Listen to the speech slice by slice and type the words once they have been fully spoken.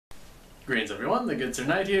Greetings everyone, the Good Sir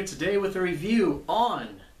Knight here today with a review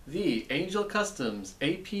on the Angel Customs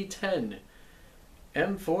AP10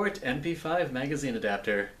 M4 to MP5 magazine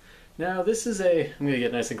adapter. Now this is I'm going to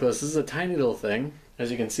get nice and close, this is a tiny little thing.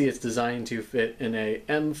 As you can see, it's designed to fit in a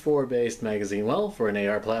M4 based magazine well for an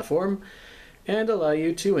AR platform and allow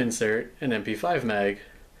you to insert an MP5 mag.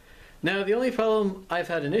 Now the only problem I've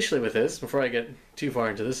had initially with this, before I get too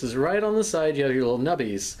far into this, is right on the side you have your little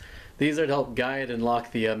nubbies. These are to help guide and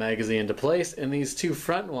lock the magazine into place, and these two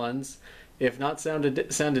front ones, if not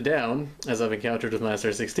sanded down, as I've encountered with my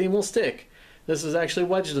SR16, will stick. This was actually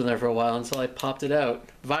wedged in there for a while until I popped it out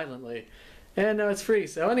violently, and now it's free.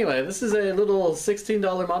 So anyway, this is a little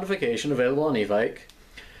 $16 modification available on eBike.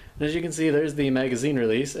 And as you can see, there's the magazine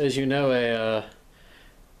release. As you know, a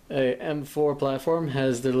M4 platform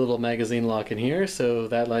has their little magazine lock in here, so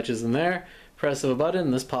that latches in there. Press of a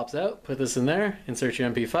button, this pops out, put this in there, insert your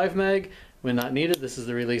MP5 mag. When not needed, this is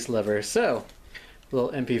the release lever. So,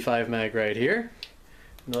 little MP5 mag right here.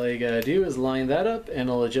 And all you gotta do is line that up and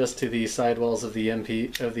it'll adjust to the sidewalls of the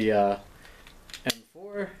M4,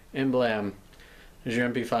 and blam, there's your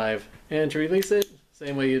MP5. And to release it,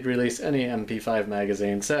 same way you'd release any MP5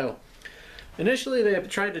 magazine. So, initially they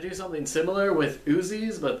tried to do something similar with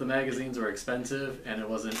Uzis, but the magazines were expensive and it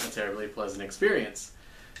wasn't a terribly pleasant experience.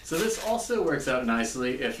 So this also works out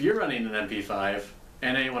nicely if you're running an MP5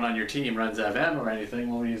 and anyone on your team runs FM or anything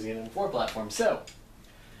while we're using an M4 platform. So,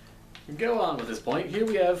 to go on with this point, here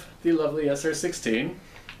we have the lovely SR16.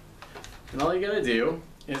 And all you gotta do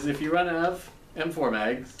is, if you run out of M4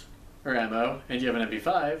 mags or ammo and you have an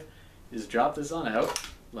MP5, is drop this on out,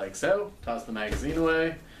 like so, toss the magazine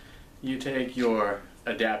away. You take your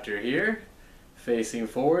adapter here, facing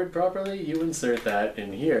forward properly, you insert that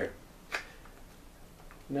in here.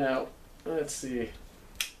 Now, let's see.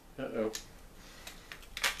 Uh-oh.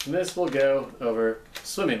 And this will go over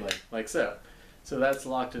swimmingly, like so. So that's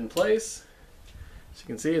locked in place. As you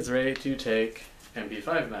can see, it's ready to take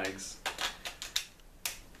MP5 mags.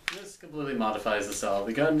 This completely modifies the style of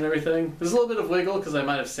the gun and everything. There's a little bit of wiggle because I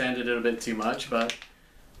might have sanded it a bit too much, but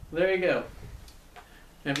there you go.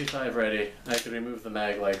 MP5 ready. I can remove the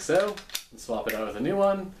mag like so and swap it out with a new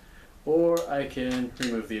one, or I can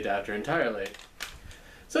remove the adapter entirely.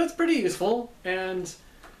 So it's pretty useful, and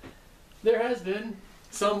there has been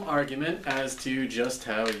some argument as to just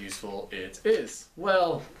how useful it is.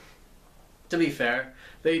 Well, to be fair,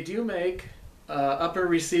 they do make upper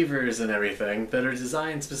receivers and everything that are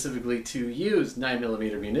designed specifically to use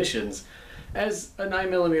 9mm munitions, as a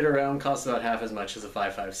 9mm round costs about half as much as a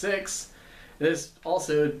 5.56. This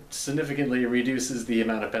also significantly reduces the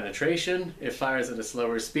amount of penetration. It fires at a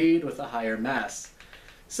slower speed with a higher mass.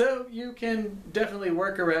 So you can definitely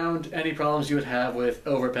work around any problems you would have with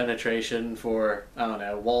over-penetration for, I don't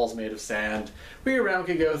know, walls made of sand, where your round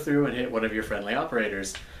could go through and hit one of your friendly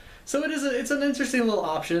operators. So it's an interesting little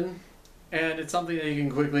option, and it's something that you can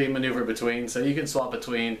quickly maneuver between. So you can swap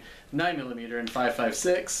between 9mm and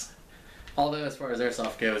 5.56. Although as far as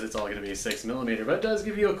airsoft goes, it's all going to be 6mm, but it does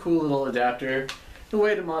give you a cool little adapter, a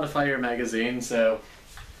way to modify your magazine. So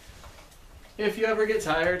if you ever get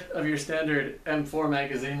tired of your standard M4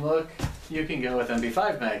 magazine look, you can go with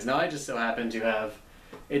MP5 mags. Now I just so happen to have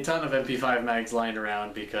a ton of MP5 mags lying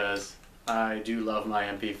around because I do love my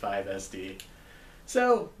MP5 SD.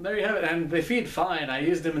 So there you have it, and they feed fine. I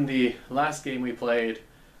used them in the last game we played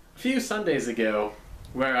a few Sundays ago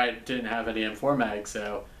where I didn't have any M4 mags,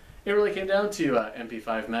 so it really came down to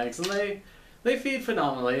MP5 mags, and they feed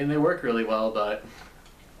phenomenally and they work really well, but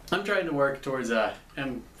I'm trying to work towards a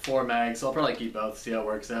M4 mag, so I'll probably keep both, see how it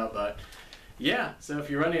works out. But yeah, so if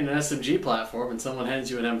you're running an SMG platform and someone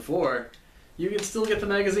hands you an M4, you can still get the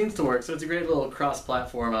magazines to work, so it's a great little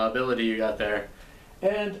cross-platform ability you got there.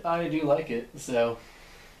 And I do like it, so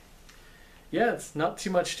yeah, it's not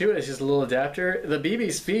too much to it, it's just a little adapter. The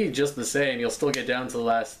BBs feed just the same, you'll still get down to the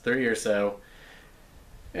last 3 or so.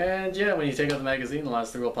 And yeah, when you take out the magazine, the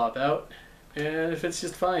last 3 will pop out, and it fits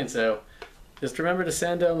just fine. So just remember to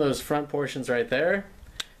sand down those front portions right there.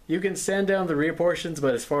 You can sand down the rear portions,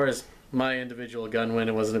 but as far as my individual gun win,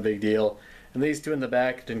 it wasn't a big deal. And these two in the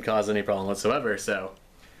back didn't cause any problem whatsoever, so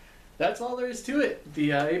that's all there is to it.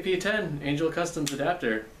 The AP10 Angel Customs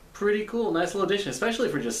adapter. Pretty cool, nice little addition, especially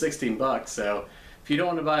for just 16 bucks. So if you don't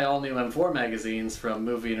want to buy all new M4 magazines from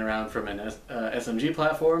moving around from an SMG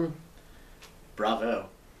platform, bravo.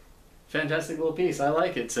 Fantastic little piece, I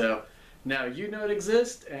like it. So now you know it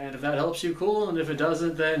exists, and if that helps you, cool, and if it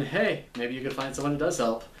doesn't, then hey, maybe you can find someone it does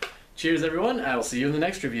help. Cheers everyone, I will see you in the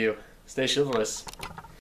next review. Stay chivalrous.